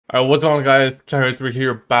Alright, what's going on, guys? We're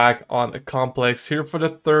here back on Complex, here for the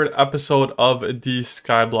third episode of the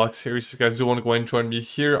Skyblock series. If you guys do want to go and join me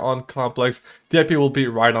here on Complex, the IP will be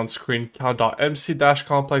right on screen,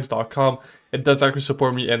 count.mc-complex.com. It does actually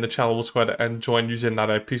support me and the channel. Will go ahead and join using that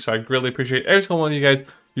IP, so I greatly appreciate every single one of you guys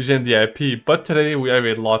using the IP. But today we have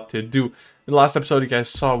a lot to do. In the last episode, you guys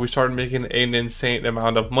saw we started making an insane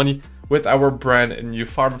amount of money with our brand new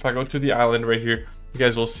farm. If I go to the island right here, you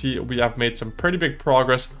guys will see we have made some pretty big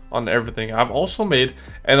progress on everything. I've also made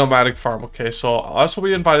a nomadic farm. Okay, so also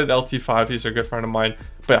we invited LT5. He's a good friend of mine.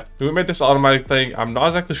 But yeah, we made this automatic thing. I'm not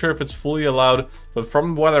exactly sure if it's fully allowed, but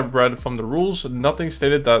from what I've read from the rules, nothing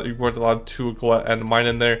stated that you weren't allowed to go out and mine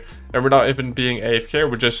in there. And we're not even being AFK.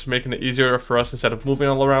 We're just making it easier for us instead of moving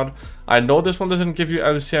all around. I know this one doesn't give you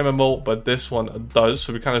MCMMO, but this one does.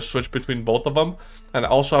 So we kind of switch between both of them. And I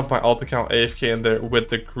also have my alt account AFK in there with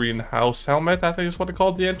the greenhouse helmet, I think is what they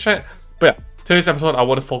call the enchant. But yeah, today's episode, I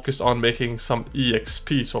want to focus on making some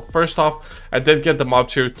EXP. So first off, I did get the mob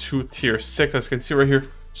tier to tier 6, as you can see right here.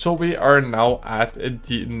 So we are now at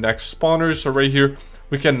the next spawners. So right here,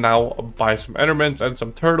 we can now buy some enderments and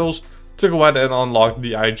some turtles to go ahead and unlock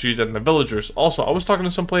the IGs and the villagers. Also, I was talking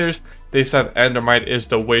to some players. They said endermite is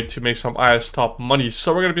the way to make some IS top money.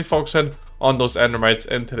 So we're going to be focusing on those endermites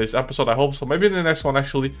in today's episode. I hope so. Maybe in the next one,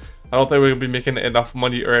 actually. I don't think we're going to be making enough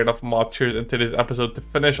money or enough mob tiers in today's episode to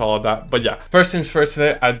finish all of that. But yeah, first things first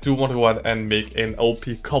today, I do want to go ahead and make an OP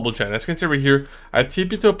cobble gen. As you can see right here, I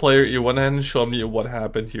TP to a player. You went ahead and showed me what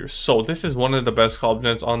happened here. So this is one of the best cobble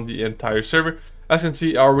gens on the entire server. As you can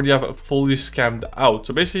see, I already have fully scammed out.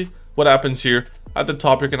 So basically, what happens here, at the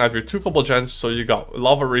top, you can have your two cobble gens. So you got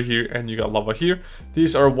lava right here and you got lava here.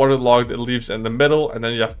 These are waterlogged leaves in the middle, and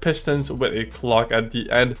then you have pistons with a clock at the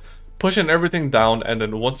end, pushing everything down. And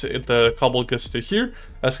then once the cobble gets to here,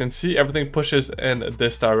 as you can see, everything pushes in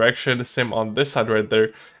this direction. Same on this side right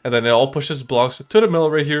there, and then it all pushes blocks to the middle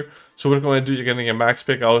right here. So what we're going to do, you're getting a max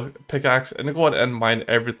pickaxe and go ahead and mine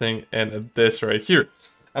everything in this right here.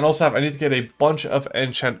 And also I need to get a bunch of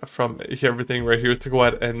enchant from everything right here to go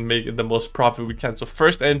ahead and make the most profit we can. So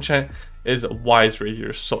first enchant is wise right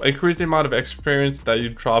here. So increase the amount of experience that you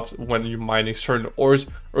drop when you're mining certain ores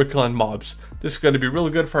or killing mobs. This is going to be really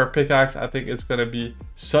good for our pickaxe. I think it's going to be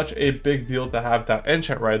such a big deal to have that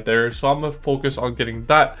enchant right there. So I'm going to focus on getting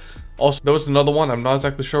that. Also, there was another one. I'm not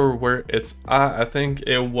exactly sure where it's at. I think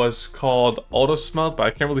it was called auto smelt, but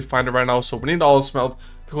I can't really find it right now. So we need auto smelt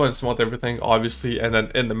to go ahead and smelt everything, obviously. And then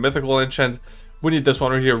in the mythical enchant, we need this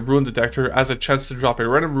one right here, rune detector, as a chance to drop a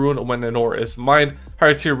random rune when an ore is mined.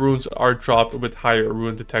 Higher tier runes are dropped with higher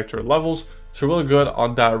rune detector levels, so really good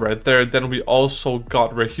on that right there. Then we also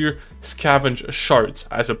got right here scavenge shards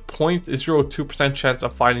as a 0.02% chance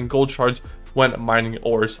of finding gold shards when mining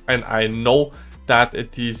ores. And I know that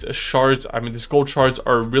these shards, these gold shards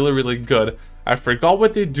are really good. I forgot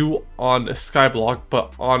what they do on Skyblock,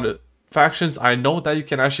 but on factions, I know that you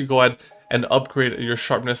can actually go ahead and upgrade your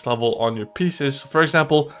sharpness level on your pieces. For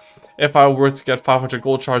example, if I were to get 500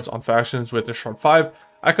 gold shards on factions with a sharp 5,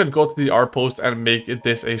 I could go to the R post and make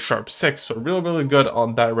this a sharp 6. So really good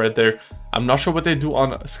on that right there. I'm not sure what they do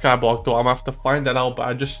on Skyblock though. I'm gonna have to find that out, but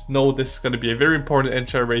I just know this is going to be a very important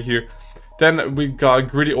enchant right here. Then we got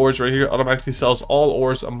greedy ores right here. Automatically sells all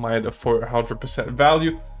ores mined for 100%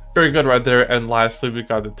 value. Very good right there. And lastly, we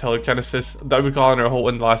got the telekinesis that we got in our hole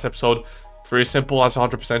in the last episode. Very simple, has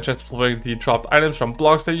 100% chance of flowing the dropped items from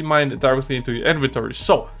blocks that you mine directly into your inventory.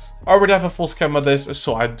 So I already have a full scheme of this,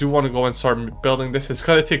 so I do want to go and start building this. It's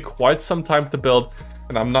going to take quite some time to build,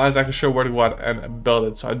 and I'm not exactly sure where to go out and build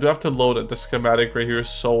it. So I do have to load the schematic right here.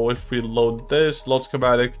 So if we load this, load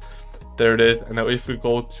schematic, there it is. And now if we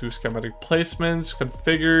go to schematic placements,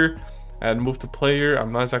 configure, and move to player,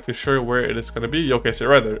 I'm not exactly sure where it is going to be. Okay, so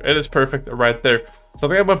right there, it is perfect right there. So I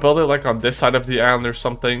think I'm going to build it like on this side of the island or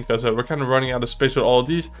something, because we're kind of running out of space with all of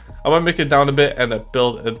these. I'm going to make it down a bit and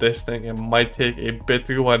build this thing. It might take a bit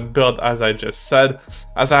to go and build, as I just said,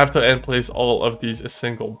 as I have to end place all of these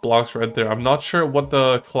single blocks right there. I'm not sure what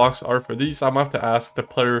the clocks are for these. I'm going to have to ask the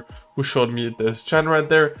player who showed me this gen right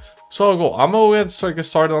there. So I'm going to go ahead and get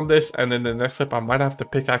started on this, and in the next step I might have to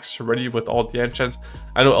pickaxe ready with all the enchants.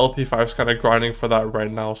 I know LT5 is kind of grinding for that right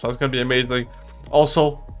now, so that's going to be amazing.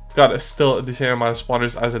 Also, got still the same amount of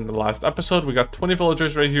spawners as in the last episode. We got 20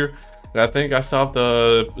 villagers right here, and I think I still have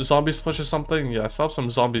the zombies push or something. Yeah, I still have some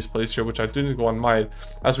zombies placed here, which I do need to go on mine,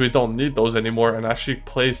 as we don't need those anymore, and actually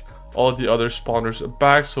place all the other spawners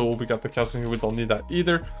back. So we got the calcium here, we don't need that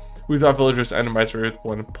either. We got villagers and mites ready to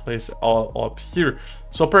go and place all up here.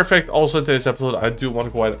 So perfect. Also in today's episode, I do want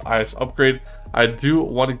to go ahead and IS upgrade. I do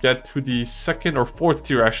want to get to the 2nd or 4th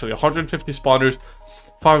tier, actually 150 spawners,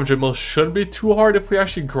 500 mil shouldn't be too hard if we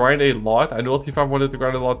actually grind a lot. I know LT5 wanted to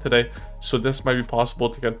grind a lot today, so this might be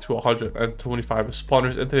possible to get to 125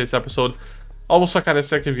 spawners in today's episode. Also kind of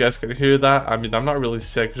sick if you guys can hear that. I mean, I'm not really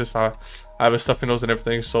sick, just I have a stuffy nose and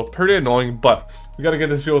everything, so pretty annoying, but we gotta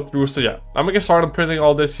get this video through. So yeah, I'm gonna get started on printing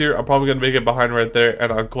all this here. I'm probably gonna make it behind right there,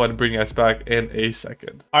 and I'll go ahead and bring you guys back in a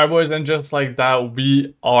second. Alright boys, and just like that,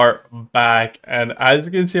 we are back, and as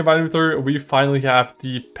you can see in my inventory, we finally have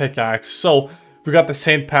the pickaxe. So we got the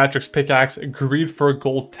St. Patrick's pickaxe, greed for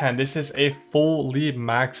gold 10. This is a fully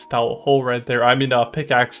maxed out hole right there. I mean,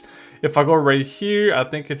 pickaxe. If I go right here, I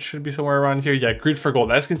think it should be somewhere around here. Yeah, greed for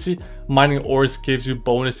gold. As you can see, mining ores gives you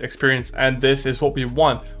bonus experience, and this is what we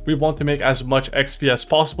want. We want to make as much XP as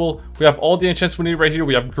possible. We have all the enchants we need right here.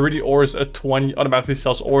 We have greedy ores, a 20 automatically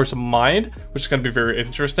sells ores mined, which is going to be very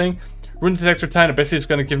interesting. Rune detector 10, basically it's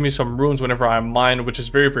going to give me some runes whenever I mine, which is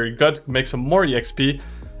very, very good. Make some more EXP.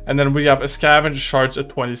 And then we have a scavenge shards at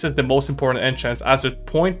 20. This is the most important enchant, as a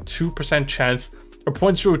 0.2% chance or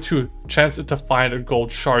 0.02 chance to find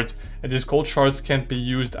gold shards, and these gold shards can be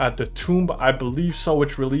used at the tomb, I believe so,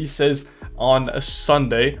 which releases on a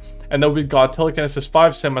Sunday. And then we got telekinesis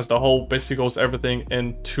 5, same as the whole, basically goes everything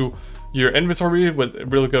into your inventory, with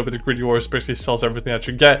really good with the greedy ores, basically sells everything that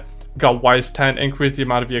you get. We got wise 10, increase the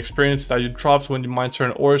amount of experience that you drops when you mine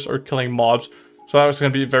certain ores or killing mobs. So that was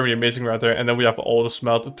going to be very amazing right there. And then we have all the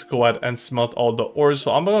smelt to go ahead and smelt all the ores.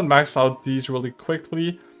 So I'm going to max out these really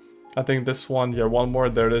quickly. I think this one, yeah, one more,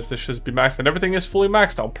 there it is. This should be maxed, and everything is fully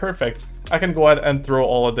maxed out. Perfect. I can go ahead and throw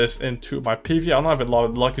all of this into my PV. I don't have a lot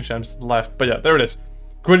of lucky gems left, but yeah, there it is.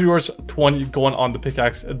 Greedy ores 20 going on the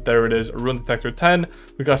pickaxe. There it is. Rune detector 10.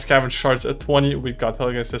 We got scavenge shards at 20. We got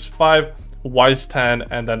telekinesis 5, wise 10,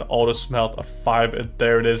 and then auto smelt a 5.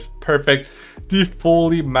 There it is. Perfect. The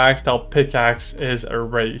fully maxed out pickaxe is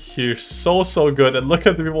right here. So good. And look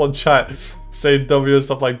at the people in chat saying W and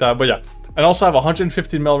stuff like that. But yeah. And also I have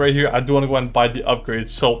 115 mil right here. I do want to go ahead and buy the upgrades.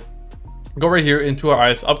 So go right here into our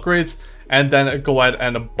IS upgrades, and then go ahead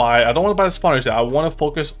and buy. I don't want to buy the spawners yet. I want to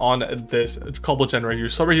focus on this cobble gen right here.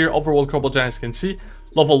 So right here, overworld cobble gen, as you can see,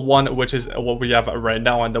 level 1, which is what we have right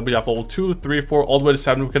now, and then we have level 2, 3, 4, all the way to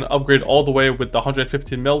 7. We can upgrade all the way with the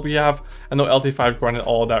 115 mil we have, and no LT5 grinded,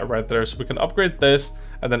 all that right there. So we can upgrade this,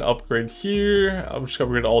 and then upgrade here. I'm just gonna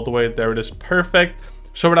upgrade all the way. There it is. Perfect.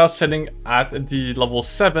 So we're now sitting at the level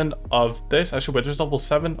 7 of this. Actually, wait, there's level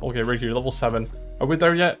 7. Okay, right here, level 7. Are we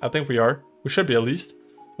there yet? I think we are. We should be at least.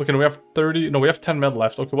 Okay, no, we have 30. No, we have 10 mil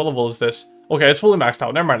left. Okay, what level is this? Okay, it's fully maxed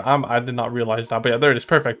out. Never mind. I did not realize that. But yeah, there it is.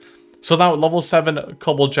 Perfect. So now level 7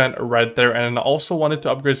 cobble gen right there. And I also wanted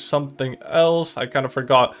to upgrade something else. I kind of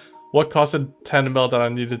forgot what costed 10 mil that I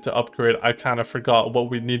needed to upgrade. I kind of forgot what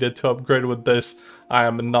we needed to upgrade with this. I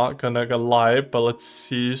am not gonna lie, but let's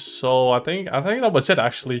see. So I think that was it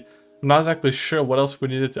actually. I'm not exactly sure what else we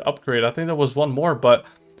needed to upgrade. I think there was one more, but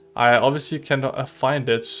I obviously cannot find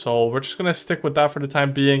it. So we're just gonna stick with that for the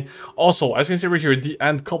time being. Also, as you can see right here, the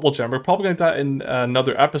end cobble gem. We're probably gonna do that in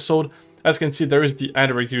another episode. As you can see, there is the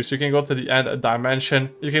end right here. So you can go to the end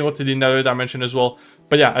dimension. You can go to the nether dimension as well.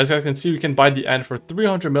 But yeah, as you guys can see, we can buy the end for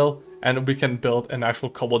 300 mil, and we can build an actual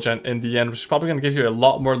cobble gen in the end, which is probably gonna give you a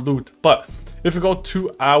lot more loot. But if we go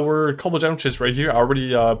to our cobble gen, which is right here, I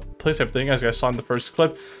already placed everything. As you guys saw in the first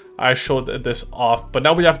clip, I showed this off. But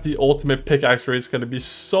now we have the ultimate pickaxe rate. It's gonna be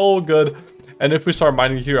so good. And if we start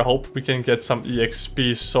mining here, I hope we can get some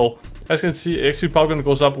EXP. So as you can see, EXP probably gonna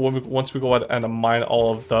goes up once we go ahead and mine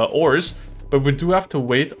all of the ores. But we do have to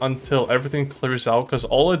wait until everything clears out, because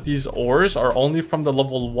all of these ores are only from the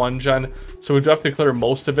level 1 gen. So we do have to clear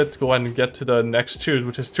most of it to go ahead and get to the next tiers,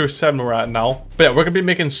 which is tier 7 we're at now. But yeah, we're going to be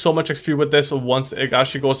making so much XP with this once it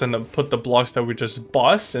actually goes and put the blocks that we just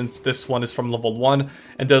bought, since this one is from level 1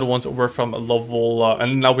 and the other ones were from level,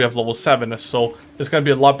 and now we have level 7. So it's going to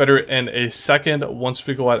be a lot better in a second once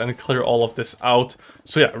we go ahead and clear all of this out.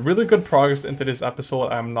 So yeah, really good progress into this episode.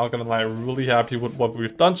 I'm not going to lie, I'm really happy with what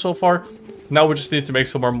we've done so far. Now we just need to make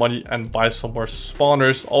some more money and buy some more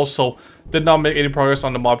spawners. Also, did not make any progress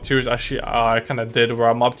on the mob tiers. Actually, I kind of did. We're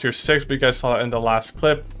at mob tier 6, but you guys saw that in the last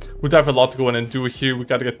clip. We do have a lot to go in and do here. We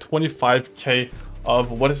got to get 25k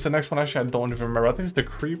of, what is the next one? Actually, I don't even remember. I think it's the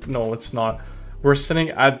creep. No, it's not. We're sitting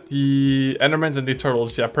at the endermans and the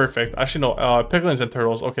turtles. Yeah, perfect. Actually, no, piglins and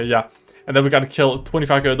turtles. Okay, yeah. And then we got to kill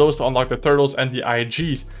 25k of those to unlock the turtles and the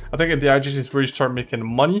IGs. I think the IGs is where you start making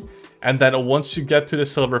money. And then once you get to the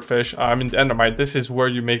silverfish, I mean the endermite, this is where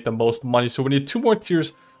you make the most money. So we need 2 more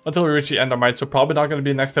tiers until we reach the endermite. So probably not going to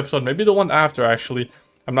be next episode. Maybe the one after, actually.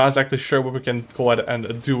 I'm not exactly sure what we can go ahead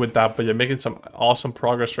and do with that. But yeah, making some awesome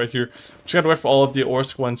progress right here. Just got to wait for all of the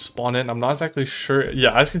ores to go and spawn in. I'm not exactly sure.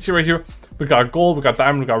 Yeah, as you can see right here, we got gold, we got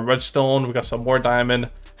diamond, we got redstone, we got some more diamond.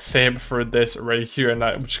 same for this right here. And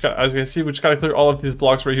as you can see, we just gotta clear all of these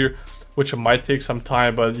blocks right here, which might take some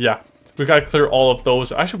time, but yeah, we gotta clear all of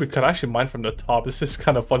those. Actually, we could actually mine from the top. This is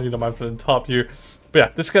kind of funny to mine from the top here. But yeah,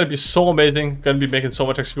 this is gonna be so amazing. Gonna be making so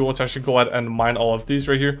much XP once I actually go ahead and mine all of these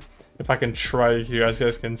right here. If I can try here, as you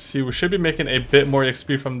guys can see, we should be making a bit more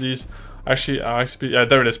XP from these. Actually, XP, yeah,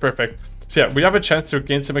 there it is, perfect. So yeah, we have a chance to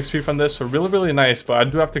gain some XP from this, so really nice. But I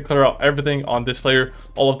do have to clear out everything on this layer,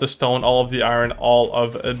 all of the stone, all of the iron, all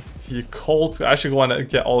of the coal to actually go on and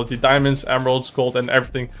get all of the diamonds, emeralds, gold, and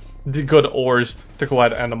everything, the good ores, to go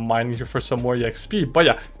ahead and mine here for some more EXP. But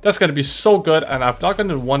yeah, that's gonna be so good, and I've not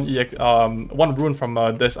gotten one rune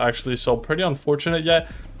from this actually, so pretty unfortunate yet.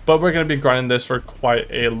 But we're gonna be grinding this for quite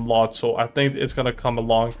a lot, so I think it's gonna come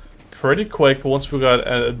along pretty quick once we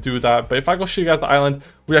gotta do that. But if I go show you guys the island,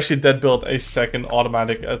 we actually did build a second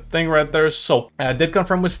automatic thing right there. So I did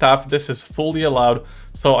confirm with staff, this is fully allowed.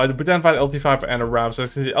 So I identified LT5 and a ram. So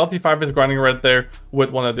the LT5 is grinding right there with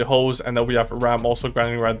one of the hoes, and then we have a ram also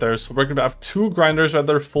grinding right there. So we're gonna have 2 grinders right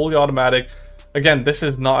there, fully automatic. Again, this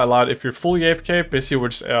is not allowed if you're fully AFK. Basically, we're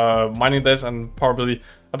just mining this, and probably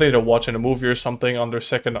I think they're watching a movie or something on their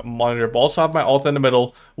second monitor. But also have my alt in the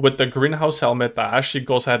middle with the greenhouse helmet that actually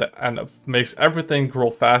goes ahead and makes everything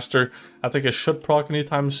grow faster. I think it should proc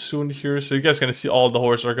anytime soon here. So you guys are gonna see all the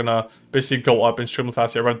horses are gonna basically go up extremely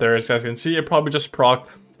fast here right there. As you guys can see, it probably just proc.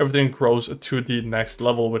 Everything grows to the next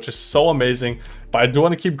level, which is so amazing. But I do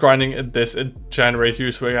want to keep grinding this gen right here,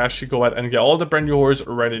 so we can actually go ahead and get all the brand new horses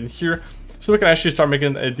right in here. So we can actually start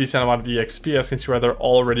making a decent amount of EXP. As you can see right there,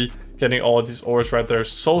 already getting all of these ores right there.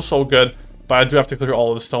 So good. But I do have to clear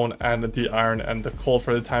all of the stone and the iron and the coal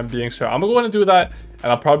for the time being. So I'm going to go ahead and do that.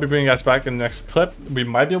 And I'll probably bring you guys back in the next clip. We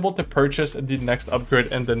might be able to purchase the next upgrade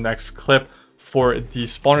in the next clip for the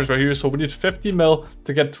spawners right here. So we need 50 mil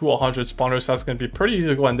to get to 100 spawners. So that's going to be pretty easy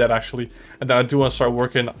to go on that actually. And then I do want to start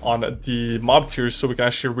working on the mob tiers so we can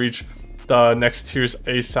actually reach the next tiers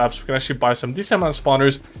ASAP. So we can actually buy some decent amount of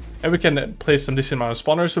spawners, and we can place some decent amount of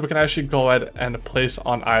spawners, so we can actually go ahead and place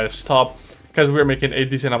on IS top, because we're making a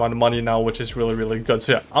decent amount of money now, which is really good.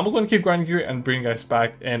 So yeah, I'm going to keep grinding here and bring you guys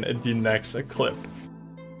back in the next clip.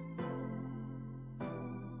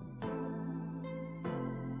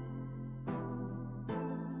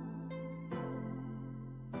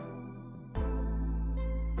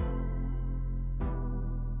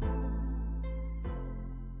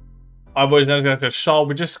 Alright boys, now guys got shot.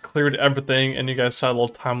 We just cleared everything, and you guys saw a little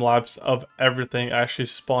time lapse of everything actually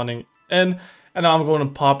spawning in. And now I'm going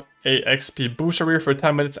to pop a XP booster here for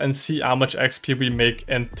 10 minutes and see how much XP we make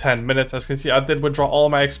in 10 minutes. As you can see, I did withdraw all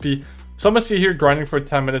my XP. So I'm going to see here grinding for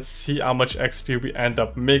 10 minutes, see how much XP we end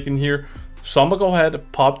up making here. So I'm going to go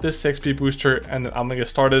ahead, pop this XP booster, and then I'm going to get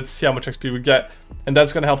started, see how much XP we get. And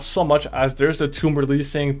that's going to help so much, as there's the tomb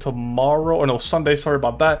releasing tomorrow, or no, Sunday, sorry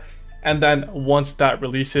about that. And then once that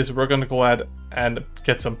releases, we're going to go ahead and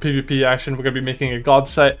get some PvP action. We're going to be making a god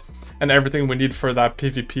set and everything we need for that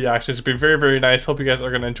PvP action. It's going to be very nice. Hope you guys are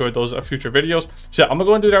going to enjoy those future videos. So yeah, I'm going to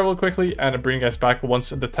go and do that real quickly and bring you guys back once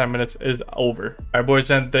the 10 minutes is over. All right, boys,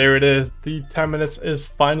 and there it is. The 10 minutes is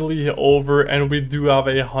finally over, and we do have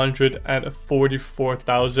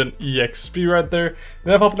 144,000 EXP right there.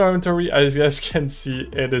 And I've opened our inventory. As you guys can see,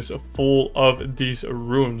 it is full of these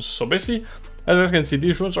runes. So basically, as you guys can see,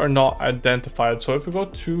 these runes are not identified. So if we go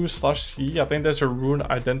to /C, I think there's a rune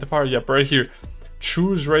identifier. Yep, right here.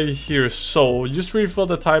 Choose right here. So just refill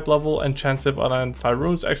the type, level, and chance of unidentified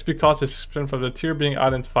runes. XP cost is from the tier being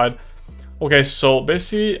identified. Okay, so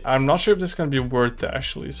basically, I'm not sure if this is going to be worth it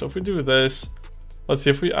actually. So if we do this, let's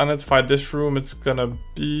see, if we identify this room, it's going to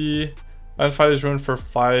be identify this rune for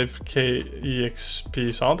 5k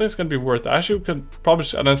EXP. So I don't think it's going to be worth it. Actually, we could probably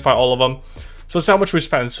just identify all of them. So that's how much we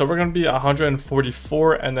spend. So we're going to be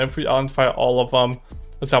 144, and then if we identify all of them,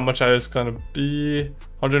 that's how much that is going to be.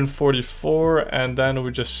 144, and then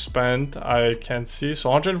we just spent, I can't see,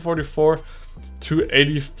 so 144 to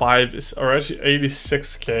 85, or actually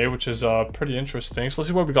 86k, which is pretty interesting. So let's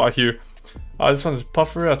see what we got here. This one is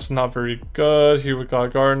puffer, that's not very good. Here we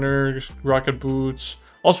got gardener, rocket boots.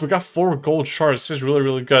 Also, we got 4 gold shards. This is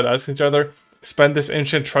really good. As you can see either spend this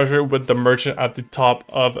ancient treasure with the merchant at the top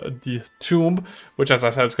of the tomb, which, as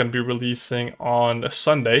I said, is going to be releasing on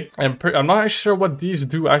Sunday. And I'm not actually sure what these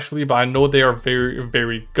do actually, but I know they are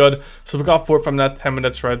very good. So we got 4 from that 10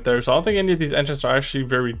 minutes right there. So I don't think any of these enchants are actually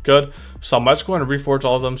very good. So I might just go and reforge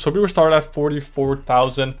all of them. So we were started at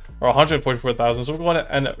 44,000 or 144,000. So we're going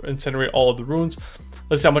to incinerate all of the runes.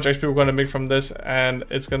 Let's see how much XP we're going to make from this, and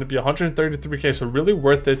it's going to be 133k, so really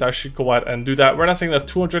worth it to actually go out and do that. We're not saying that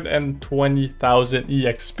 220,000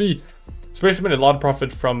 EXP. So basically made a lot of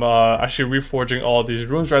profit from actually reforging all of these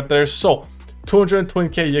runes right there. So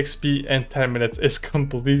 220k EXP in 10 minutes is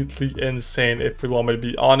completely insane if you want me to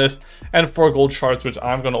be honest. And 4 gold shards, which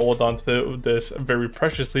I'm going to hold on to this very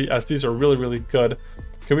preciously, as these are really good.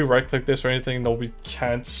 Can we right click this or anything? No, we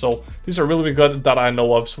can't. So these are really good that I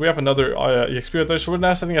know of. So we have another EXP right there. So we're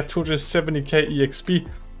now sitting at 270k EXP.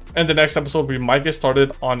 In the next episode, we might get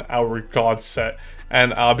started on our god set.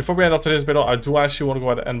 And before we end off today's video, I do actually want to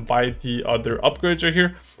go ahead and buy the other upgrades right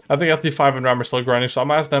here. I think LT5 and RAM are still grinding, so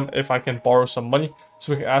I'm asking them if I can borrow some money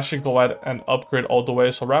so we can actually go ahead and upgrade all the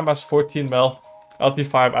way. So RAM has 14 mil,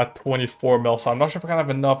 LT5 at 24 mil. So I'm not sure if I can have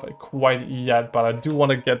enough quite yet, but I do want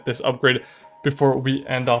to get this upgrade before we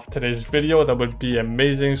end off today's video. That would be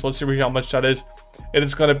amazing. So let's see how much that is. It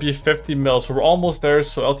is going to be 50 mil, so we're almost there.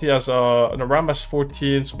 So LT has no, RAM has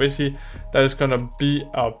 14, so basically that is going to be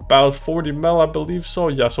about 40 mil, I believe. So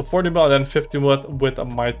yeah, so 40 mil and then 50 mil with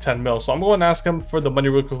my 10 mil. So I'm going to ask him for the money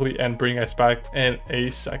real quickly and bring us back in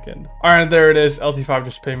a second. All right, there it is. LT5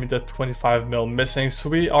 just paid me the 25 mil missing, so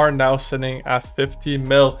we are now sitting at 50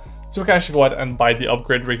 mil. So we can actually go ahead and buy the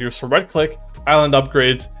upgrade right here. So right click, island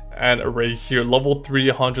upgrades, and right here, level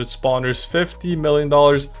 300 spawners, $50 million.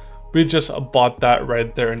 We just bought that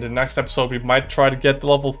right there. In the next episode, we might try to get the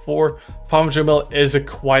level 4. 500 mil is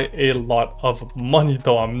quite a lot of money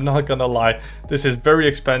though, I'm not gonna lie. This is very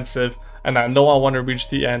expensive, and I know I want to reach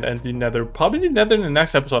the end and the nether. Probably the nether in the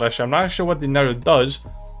next episode, actually. I'm not sure what the nether does,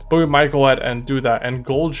 but we might go ahead and do that. And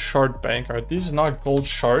gold shard bank, are these not gold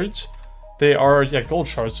shards? They are, yeah, gold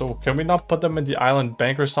shards. So can we not put them in the island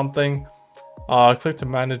bank or something? Click to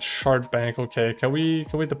manage shard bank. Okay, can we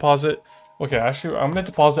deposit? Okay, actually, I'm going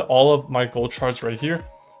to deposit all of my gold shards right here.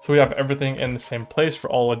 So we have everything in the same place for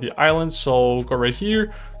all of the islands. So go right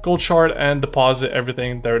here, gold shard, and deposit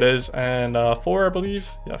everything. There it is. And 4, I believe.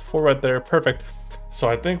 Yeah, 4 right there. Perfect. So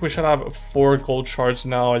I think we should have 4 gold shards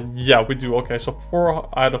now. Yeah, we do. Okay, so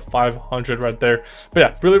 4 out of 500 right there. But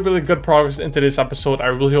yeah, really good progress in today's episode. I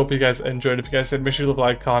really hope you guys enjoyed. If you guys did, make sure to leave a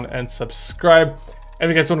like, comment, and subscribe. And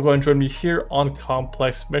if you guys want to go and join me here on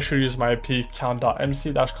Complex, make sure to use my IP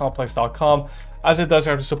count.mc-complex.com, as it does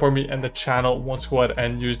have to support me and the channel once you go ahead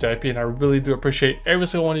and use the IP. And I really do appreciate every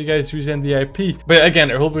single one of you guys using the IP. But again,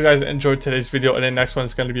 I hope you guys enjoyed today's video, and the next one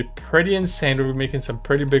is going to be pretty insane. We'll be making some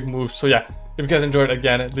pretty big moves. So yeah, if you guys enjoyed,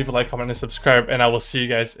 again, leave a like, comment, and subscribe, and I will see you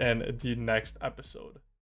guys in the next episode.